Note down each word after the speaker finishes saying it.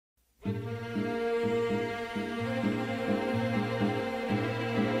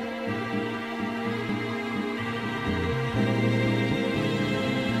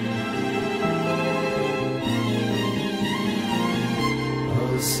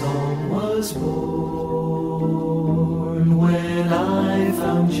was born when I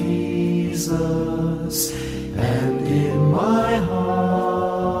found Jesus, and in my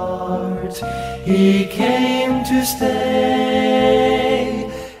heart He came to stay.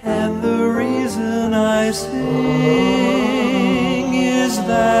 And the reason I sing is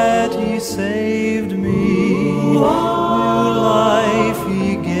that He saved me. New life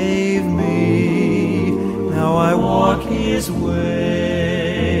He gave me. Now I walk His way.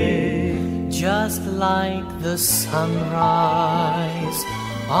 Just like the sunrise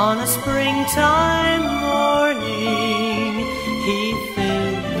on a springtime morning, He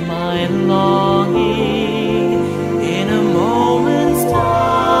filled my longing in a moment's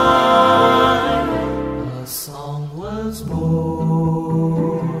time. A song was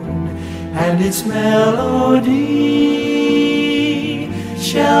born, and its melody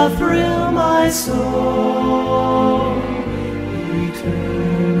shall thrill my soul eternally.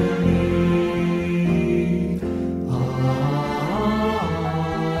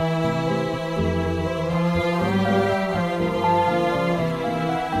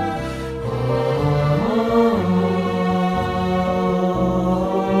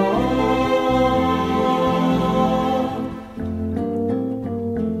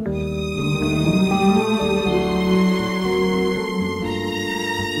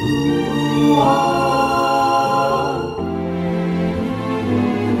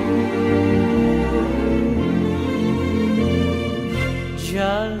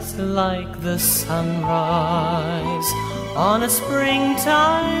 Just like the sunrise on a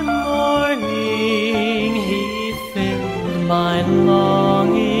springtime morning, He filled my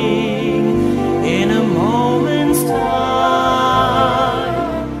longing in a moment's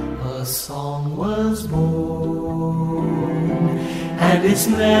time. A song was born, and its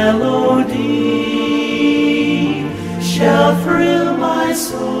melody shall thrill my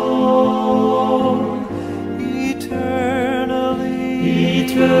soul eternally,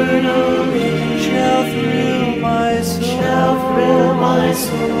 shall thrill my soul, shall thrill my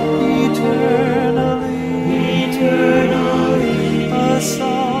soul, eternally. A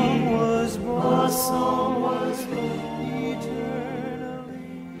song was born, a song was born,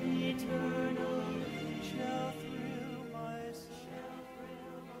 eternally, shall thrill my soul.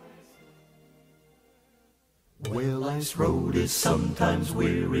 Well, life's road is sometimes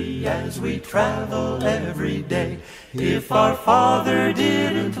weary as we travel every day. If our Father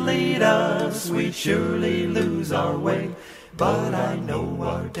didn't lead us, we'd surely lose our way. But I know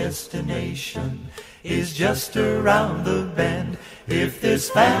our destination is just around the bend. If this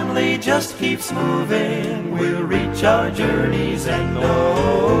family just keeps moving, we'll reach our journey's end.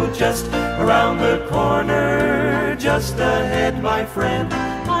 Oh, just around the corner, just ahead, my friend,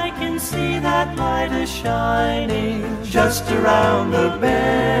 I can see that light is shining. Just around the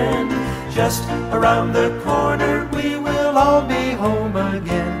bend, just around the corner, we will all be home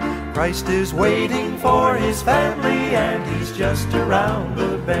again. Christ is waiting for His family, and He's just around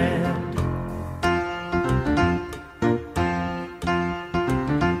the bend.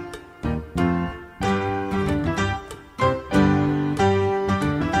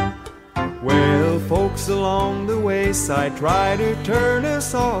 Well, folks along the wayside try to turn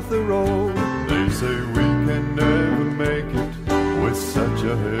us off the road. They say we can never make it with such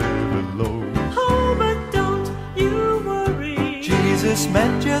a heavy load. Oh, but don't you worry. Jesus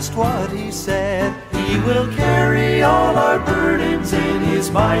meant just what He said. He will carry all our burdens in His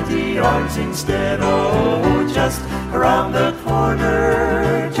mighty arms instead. Oh, just around the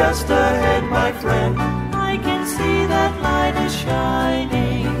corner, just ahead, my friend, I can see that light is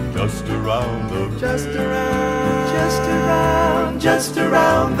shining. Just around the bend. Just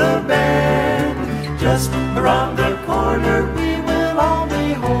around the bend. Just around the corner, we will all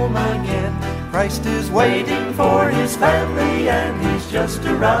be home again. Christ is waiting for His family, and He's just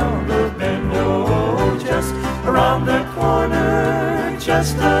around the bend. Oh, just around the corner,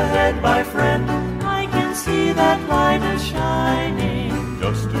 just ahead, my friend, I can see that light is shining.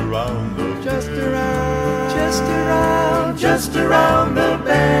 Just around the bend. Just around the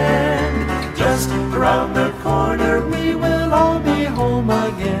bend. Just around the corner, we will all be home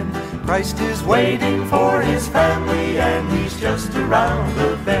again. Christ is waiting for His family, and He's just around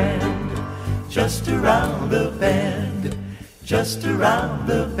the bend. Just around the bend. Just around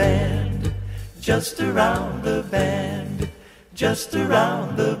the bend. Just around the bend. Just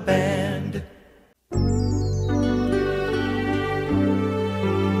around the bend.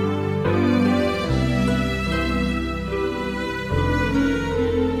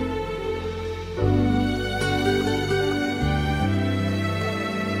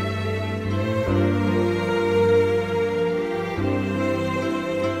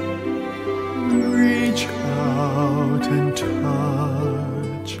 and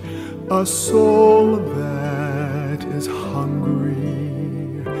touch a soul that is hungry.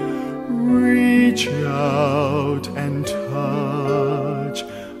 Reach out and touch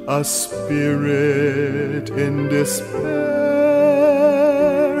a spirit in despair.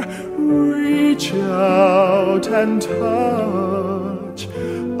 Reach out and touch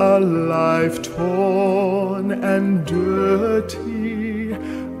a life torn and dirty,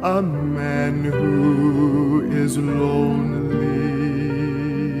 a man who is lonely.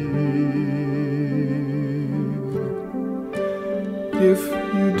 If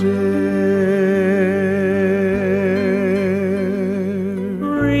you dare,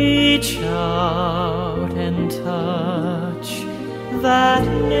 reach out and touch that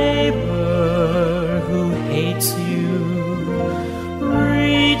neighbor who hates you.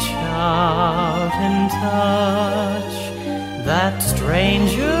 Reach out and touch that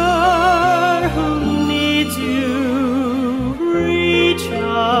stranger who needs you. Reach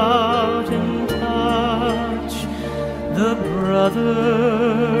out and touch the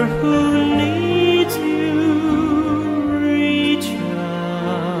brother who needs you. Reach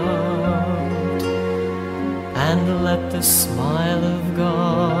out and let the smile of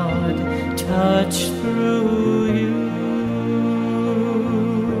God touch through you.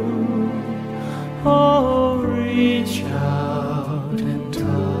 Oh, reach out and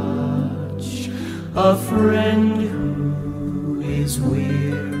touch a friend who is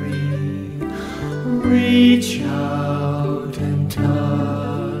weary. Reach out and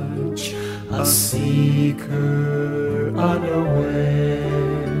touch a seeker unaware.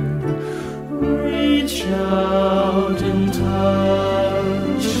 Reach out and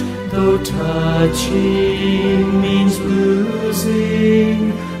touch, though touching means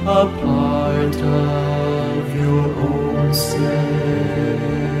losing a part of your own self.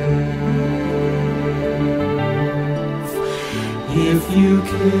 If you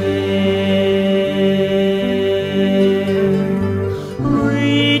care,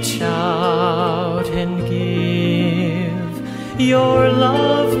 reach out and give your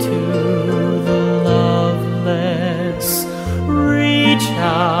love to the loveless. Reach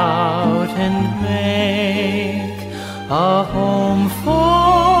out and make a home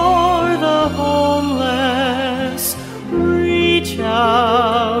for the homeless. Reach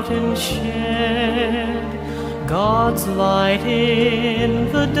out and shed God's light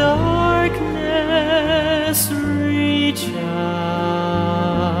in the darkness. Reach out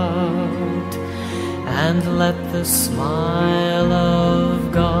and let the smile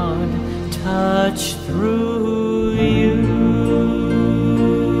of God touch through you.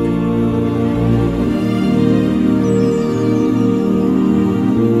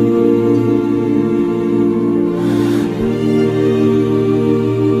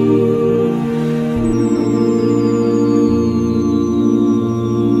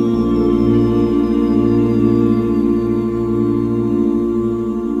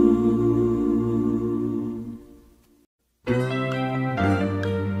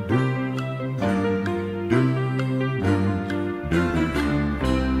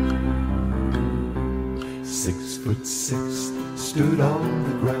 Stood on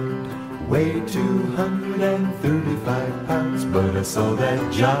the ground, weighed 235 pounds, but I saw that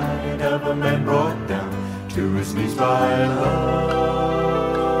giant of a man brought down to his knees by love.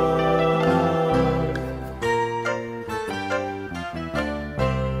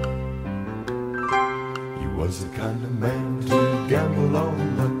 He was the kind of man to gamble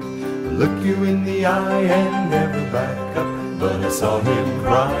on luck, look you in the eye and never back up, but I saw him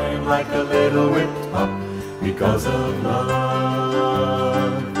crying like a little whipped pup because of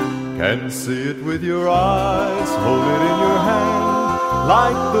love. Can see it with your eyes, hold it in your hand.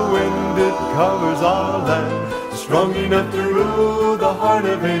 Like the wind it covers our land, strong enough to rule the heart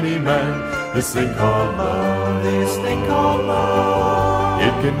of any man. This thing called love, this thing called love.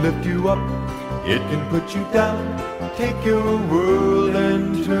 It can lift you up, it can put you down, take your world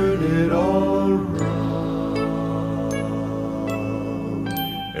and turn it all around.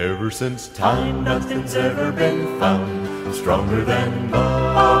 Ever since time, nothing's ever been found stronger than love.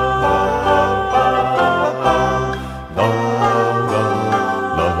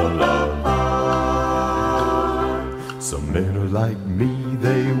 Some men are like me,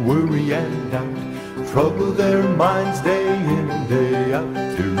 they worry and doubt, trouble their minds day in and day out,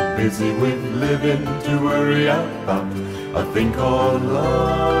 too busy with living to worry about a thing called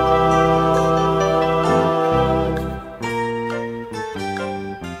love.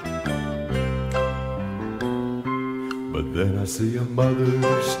 But then I see a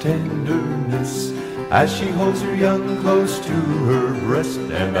mother's tenderness as she holds her young close to her breast.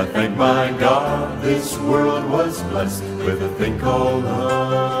 And I thank my God this world was blessed with a thing called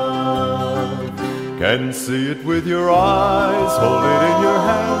love. Can see it with your eyes, hold it in your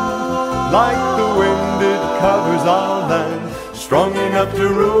hand, like the wind it covers our land, strong enough to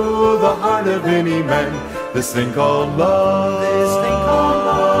rule the heart of any man. This thing called love, this thing called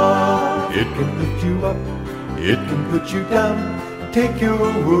love. It can lift you up, it can put you down, take your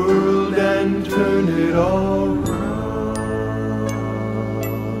world and turn it all around.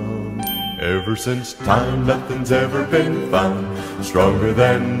 Ever since time, nothing's ever been found stronger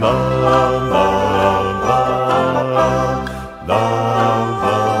than love, love, love, love, love,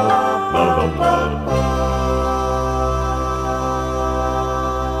 love, love, love.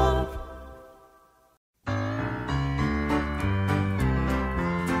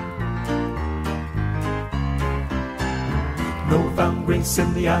 Noah found grace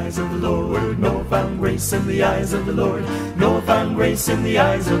in the eyes of the Lord. Noah found grace in the eyes of the Lord. Noah found grace in the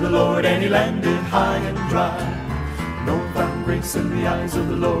eyes of the Lord, and he landed high and dry. Noah found grace in the eyes of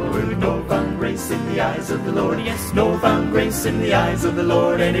the Lord. Noah found grace in the eyes of the Lord. Yes, Noah found grace in the eyes of the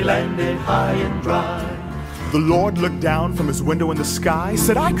Lord, and he landed high and dry. The Lord looked down from his window in the sky,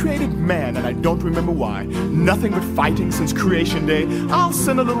 said, I created man, and I don't remember why. Nothing but fighting since creation day. I'll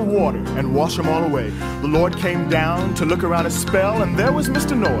send a little water and wash them all away. The Lord came down to look around his spell, and there was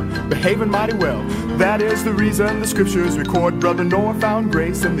Mr. Noah, behaving mighty well. That is the reason the scriptures record Brother Noah found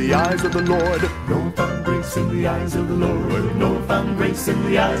grace in the eyes of the Lord. Noah found grace in the eyes of the Lord. Noah found grace in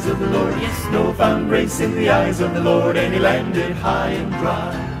the eyes of the Lord. Yes, Noah found grace in the eyes of the Lord, and he landed high and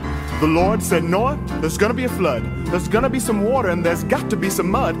dry. The Lord said, Noah, there's gonna be a flood. There's gonna be some water and there's got to be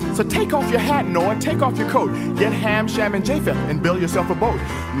some mud. So take off your hat, Noah, take off your coat. Get Ham, Shem, and Japheth and build yourself a boat.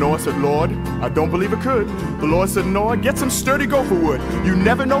 Noah said, Lord, I don't believe it could. The Lord said, Noah, get some sturdy gopher wood. You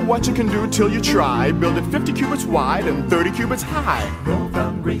never know what you can do till you try. Build it 50 cubits wide and 30 cubits high. Noah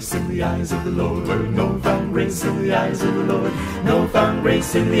found grace in the eyes of the Lord. Noah found grace in the eyes of the Lord. Noah found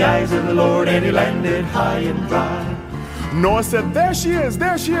grace in the eyes of the Lord, and he landed high and dry. Noah said, there she is,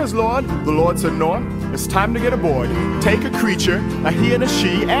 Lord. The Lord said, Noah, it's time to get aboard. Take a creature, a he and a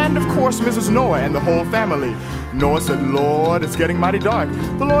she, and of course Mrs. Noah and the whole family. Noah said, Lord, it's getting mighty dark.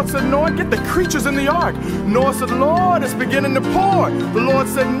 The Lord said, Noah, get the creatures in the ark. Noah said, Lord, it's beginning to pour. The Lord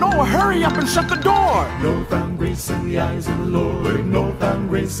said, Noah, hurry up and shut the door. Noah found grace in the eyes of the Lord. Noah found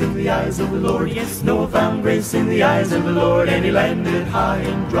grace in the eyes of the Lord. Yes, Noah found grace in the eyes of the Lord, and he landed high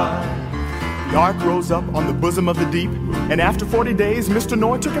and dry. The ark rose up on the bosom of the deep, and after 40 days, Mr.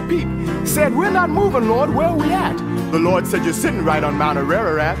 Noah took a peep. Said, we're not moving, Lord, where are we at? The Lord said, you're sitting right on Mount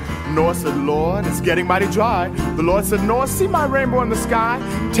Ararat. Noah said, Lord, it's getting mighty dry. The Lord said, Noah, see my rainbow in the sky?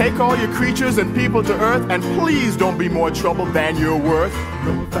 Take all your creatures and people to earth, and please don't be more trouble than you're worth.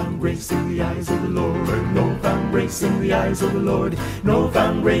 Noah found grace in the eyes of the Lord. Noah found grace in the eyes of the Lord. Noah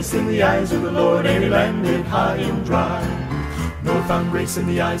found grace in the eyes of the Lord, and he landed high and dry. Noah found grace in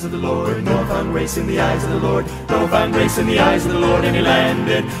the eyes of the Lord. Noah found grace in the eyes of the Lord. Noah found grace in the eyes of the Lord, and he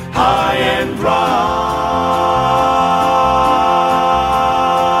landed high and dry.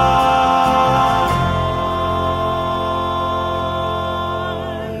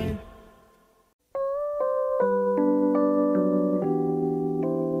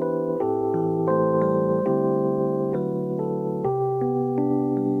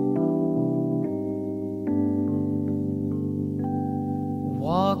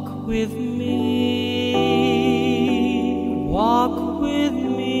 Walk with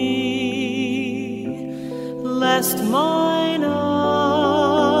me, lest mine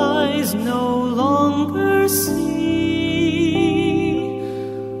eyes no longer see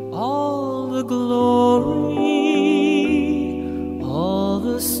all the glory, all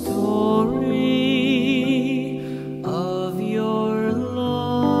the story of your love.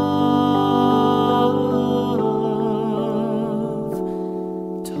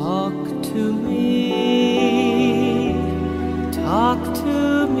 Talk to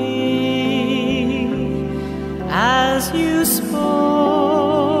me, as you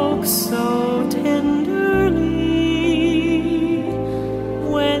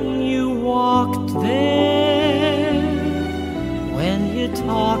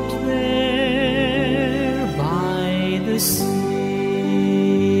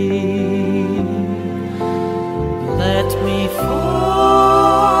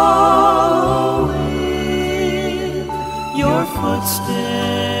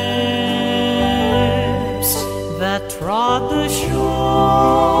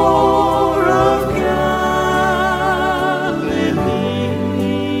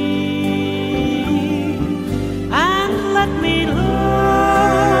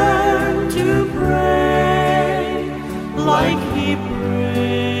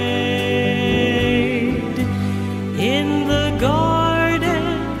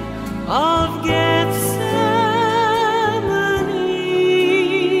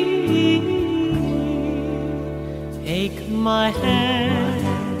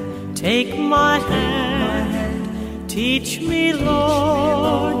Take my hand, teach me,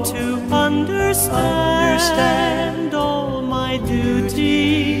 Lord, to understand all my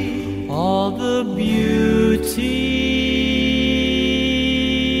duty, all the beauty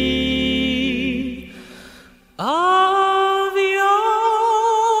of your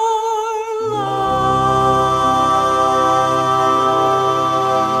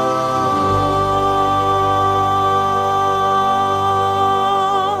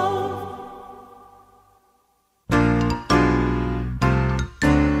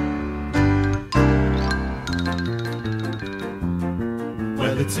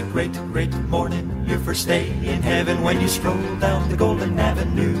It's a great, great morning, your first day in heaven when you stroll down the golden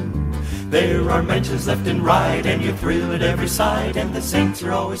avenue. There are mansions left and right, and you thrill at every side, and the saints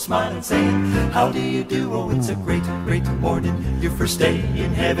are always smiling, saying, how do you do? Oh, it's a great, great morning, your first day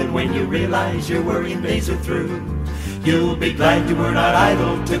in heaven when you realize your worrying days are through. You'll be glad you were not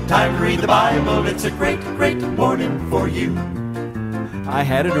idle, took time to read the Bible. It's a great, great morning for you. I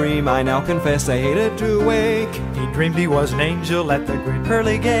had a dream, I now confess I hated to wake. He dreamed he was an angel at the great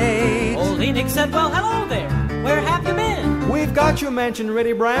pearly gate. Old Enoch said, well, hello there, where have you been? We've got your mansion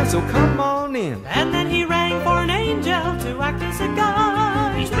ready, Brian, so come on in. And then he rang for an angel to act as a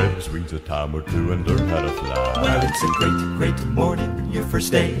guide. He spread his wings a time or two and learned how to fly. Well, it's a great, great morning, your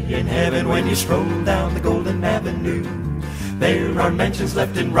first day in heaven when you stroll down the golden avenue. There are mansions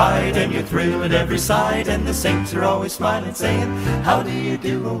left and right, and you thrill at every side, and the saints are always smiling, saying, how do you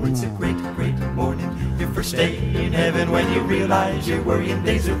do? Oh, it's a great, great morning, your first day in heaven when you realize your worrying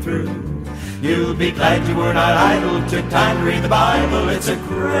days are through. You'll be glad you were not idle, took time to read the Bible. It's a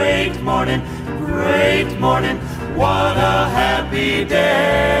great morning, what a happy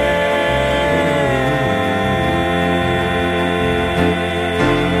day.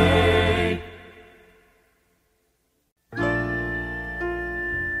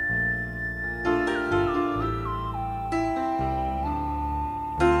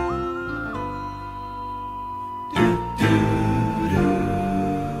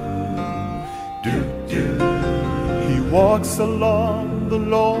 Walks along the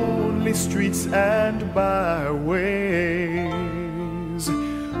lonely streets and byways,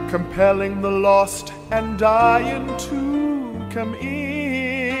 compelling the lost and dying to come in,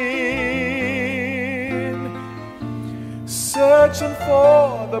 searching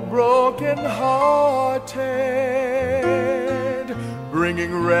for the broken-hearted,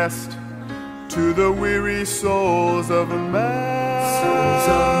 bringing rest to the weary souls of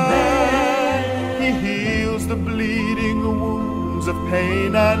man. He heals the bleeding wounds of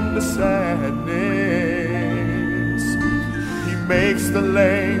pain and the sadness. He makes the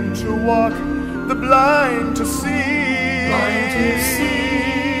lame to walk, the blind to see,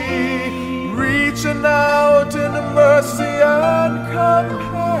 reaching out in mercy and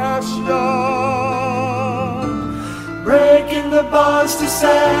compassion, breaking the bonds to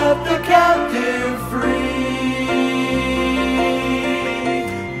set the captive free.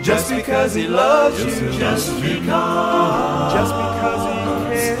 Just because he loves you, just because he cares,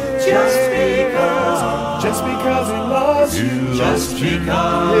 just because he loves you, just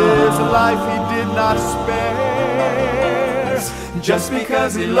because his life he did not spare, just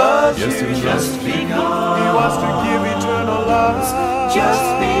because he loves you, just because he wants to give eternal love, just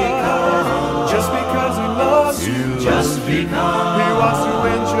because he loves you, just because he wants to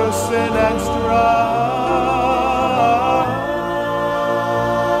end your sin and strife.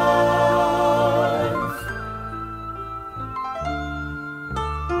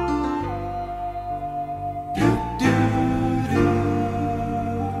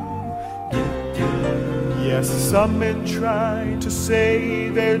 Some men try to say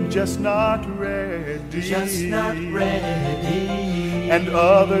they're just not ready, and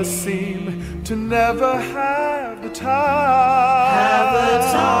others seem to never have the time.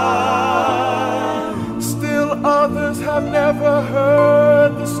 Still others have never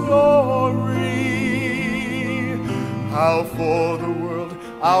heard the story, how for the world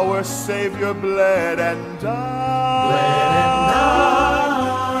our Savior bled and died.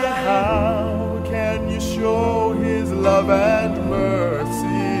 Yet how can you show his love and mercy?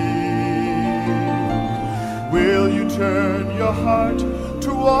 Will you turn your heart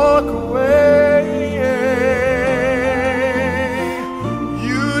to walk away?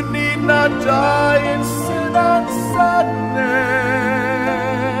 You need not die in sin and sadness.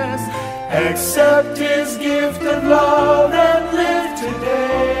 Accept his gift of love and live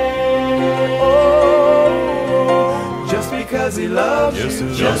today. Oh, just because he loves you,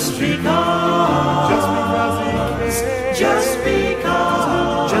 just because he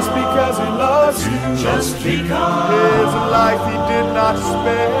cares, just because because he loves you, just because his life he did not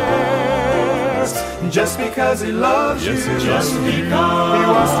spare, just because he loves you, just because he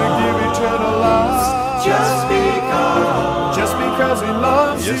wants to give eternal life, just because he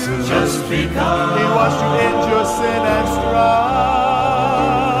loves you, just because he wants to end your sin and strife.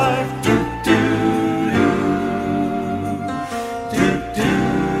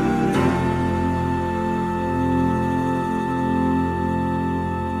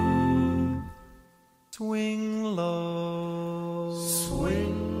 Swing low,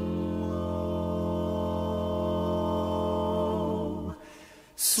 swing low,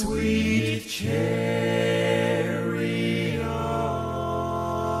 sweet chariot,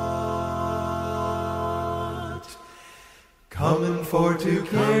 coming for to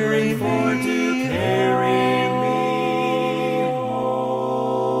carry me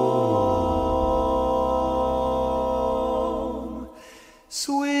home.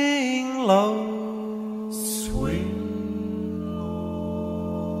 swing low,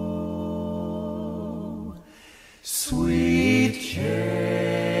 sweet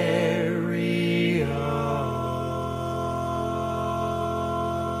chariot,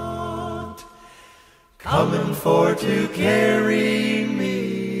 coming for to carry me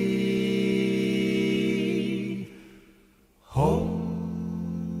home.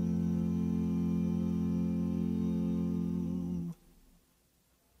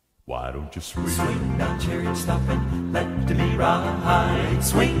 Why don't you swing? Swing down, chariot, stop and let me ride.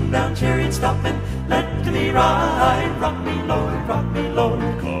 Swing down, chariot, stop and let me ride. Rock me, Lord,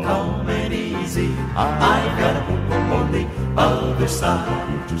 calm and easy. I've got a home on the other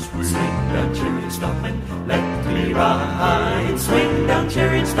side. Just Swing down, chariot, stop and let me ride. Swing down,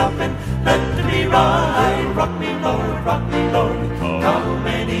 chariot, stop and let me ride. Rock me, Lord, calm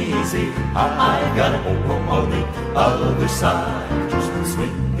and easy. I've got a home on the other side. Just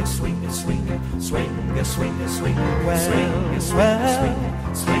swing. Swing, swing, swing, swing, swing, swing, well, swing, well, swing,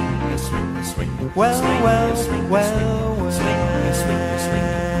 swing, swing, well, swing, well, swing, well, swing, swing,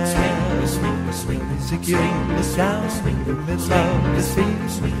 swing, swing, swing, Ezekiel was down in the middle of his feet,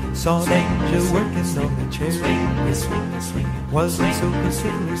 saw an angel working on the chariot. Wasn't so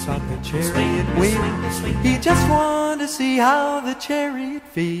particular about the chariot wheel. He just wanted to see how the chariot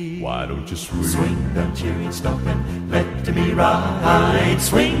feels. Why don't you swing? Swing down, chariot, stop and let me ride.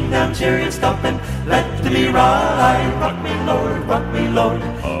 Swing down, chariot, stop and let me ride. Rock me, Lord,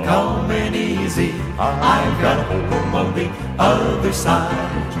 calm and easy. I've got a home on the other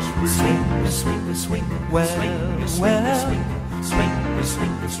side. Just swing, swing, swing, well, swing, swing, well, swing, swing,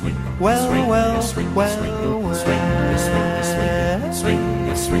 swing, swing, well, swing, well, swing, well, swing, well, swing, swing,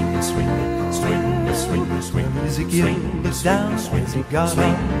 swing, swing, swing, swing. Ezekiel was down as he got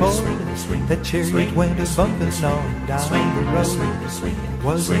on board. That chariot went a bumping on down the road.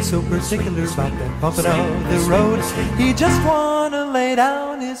 Wasn't so particular about that bumping on the road. He just wanted to lay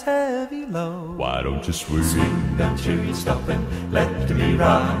down his heavy load. Why don't you swing? Swing down, chariot, stop and let me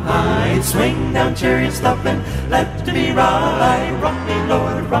ride. Swing down, chariot, stop and let me ride. Rock me,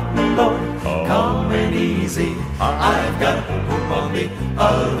 Lord, calm and easy. I've got a home on the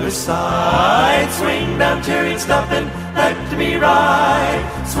other side. Swing down, chariot, stop and let me ride.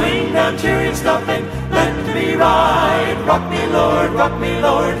 Swing down, chariot, stop and let me ride. Rock me,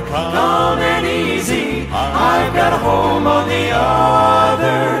 Lord, calm and easy. I've got a home on the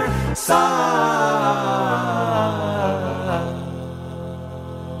other side.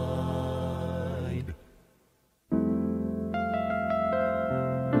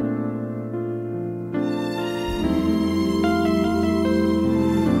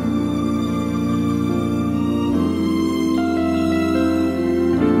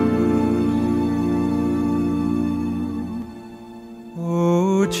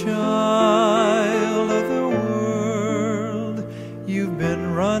 Oh, child of the world, you've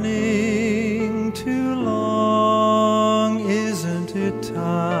been running too long. Isn't it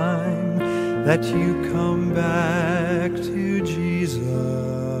time that you come back to Jesus?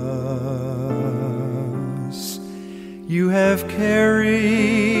 You have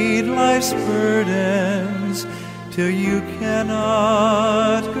carried life's burdens till you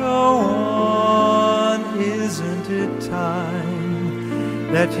cannot go on. Isn't it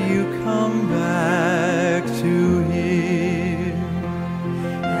time that you come back to Him,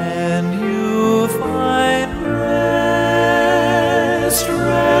 and you'll find rest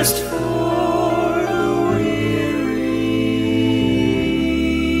for the weary,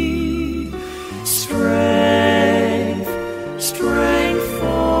 strength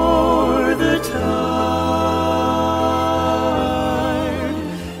for the tired.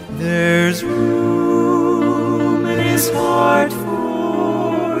 There's room in His heart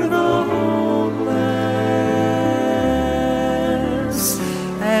for the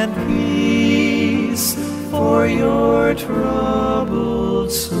and peace for your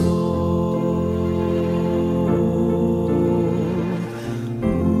troubled soul.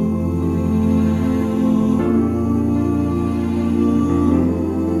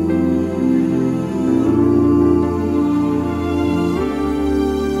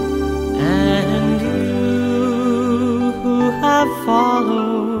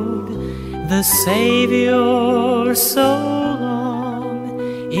 Followed the Savior so long,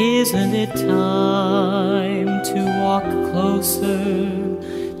 isn't it time to walk closer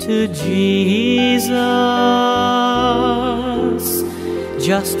to Jesus?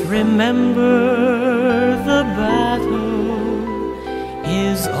 Just remember the battle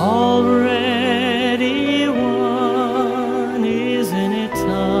is already won. Isn't it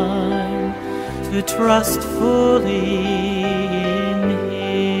time to trust fully in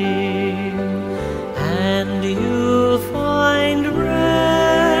Him, and you'll find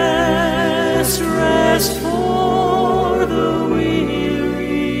rest, rest for the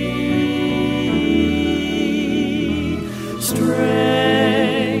weary,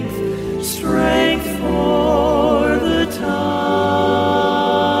 strength, strength for the tired.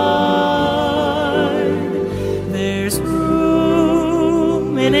 There's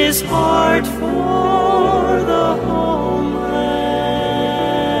room in His heart for the homeless,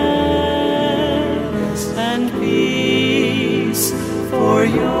 and peace for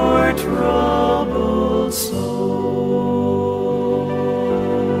your troubled soul.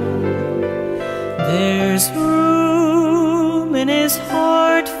 There's room in His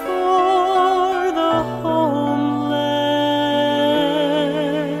heart for the homeless,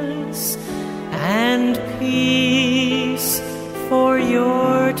 and peace for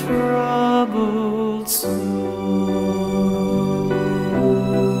your troubled soul.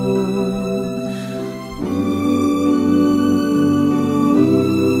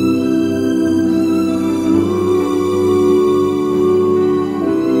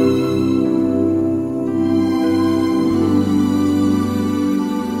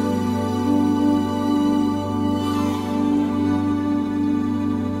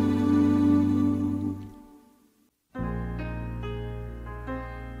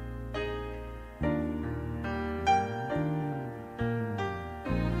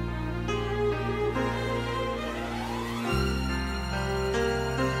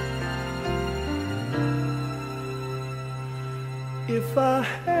 If I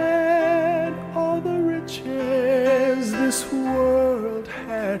had all the riches this world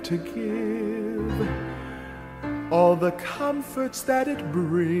had to give, all the comforts that it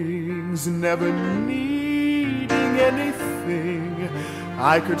brings, never needing anything,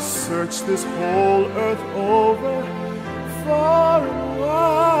 I could search this whole earth over, far and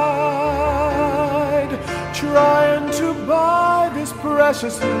wide, trying to buy this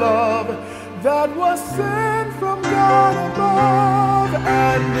precious love that was sent from God above,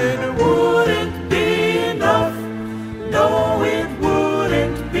 and it wouldn't be enough. No, it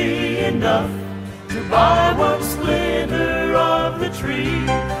wouldn't be enough to buy one splinter of the tree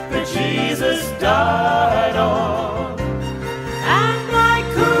that Jesus died on. And I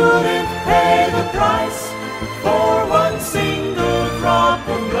couldn't pay the price for one single drop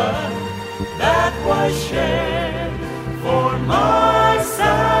of blood that was shed for my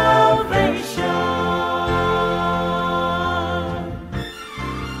salvation.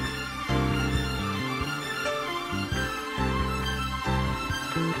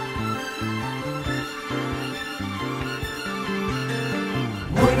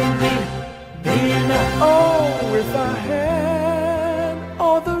 Wouldn't it be enough? Oh, if I had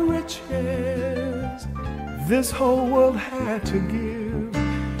all the riches this whole world had to give,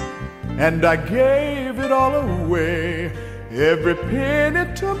 and I gave it all away, every penny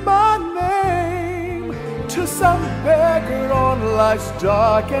to my name, to some beggar on life's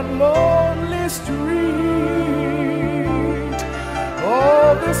dark and lonely street.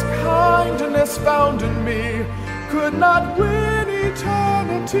 All this kindness found in me could not win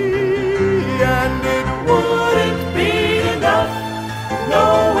eternity, and it Wouldn't be enough.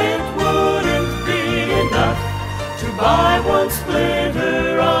 No, it wouldn't be enough to buy one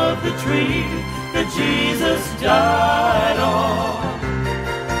splinter of the tree that Jesus died on.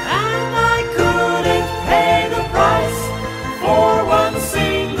 And I couldn't pay the price for one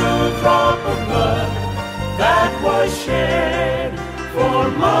single drop of blood that was shed for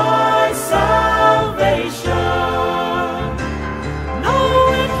my salvation. No,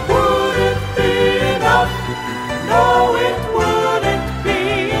 it wouldn't be enough. No, it wouldn't be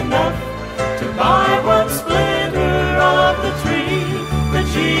enough to buy one splinter of the tree that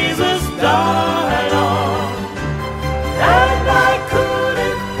Jesus died on. And I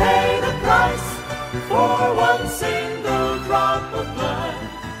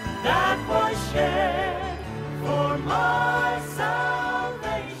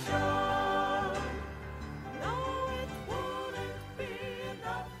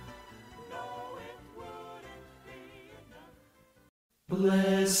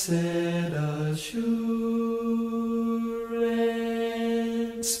Blessed assurance,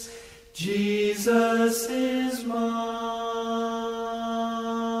 Jesus is mine.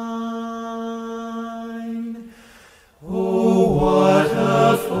 Oh, what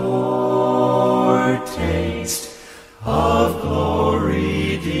a foretaste of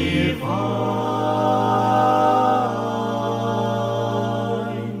glory divine,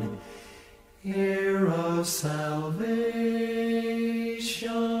 heir of salvation,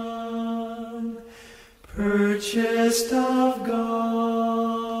 purchased of God,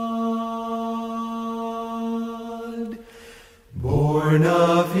 born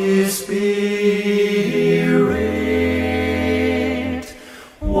of His Spirit,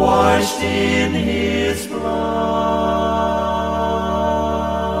 washed in His blood.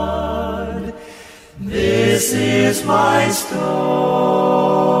 This is my story.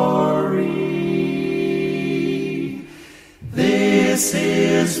 This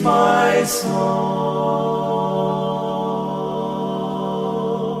is my song,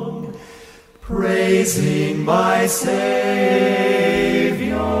 praising my Savior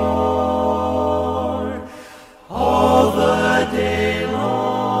all the day long.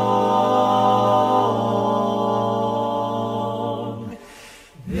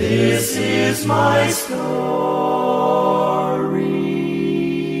 This is my story.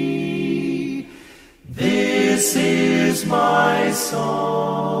 This is my song,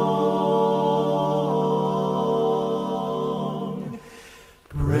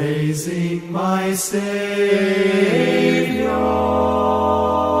 praising my Savior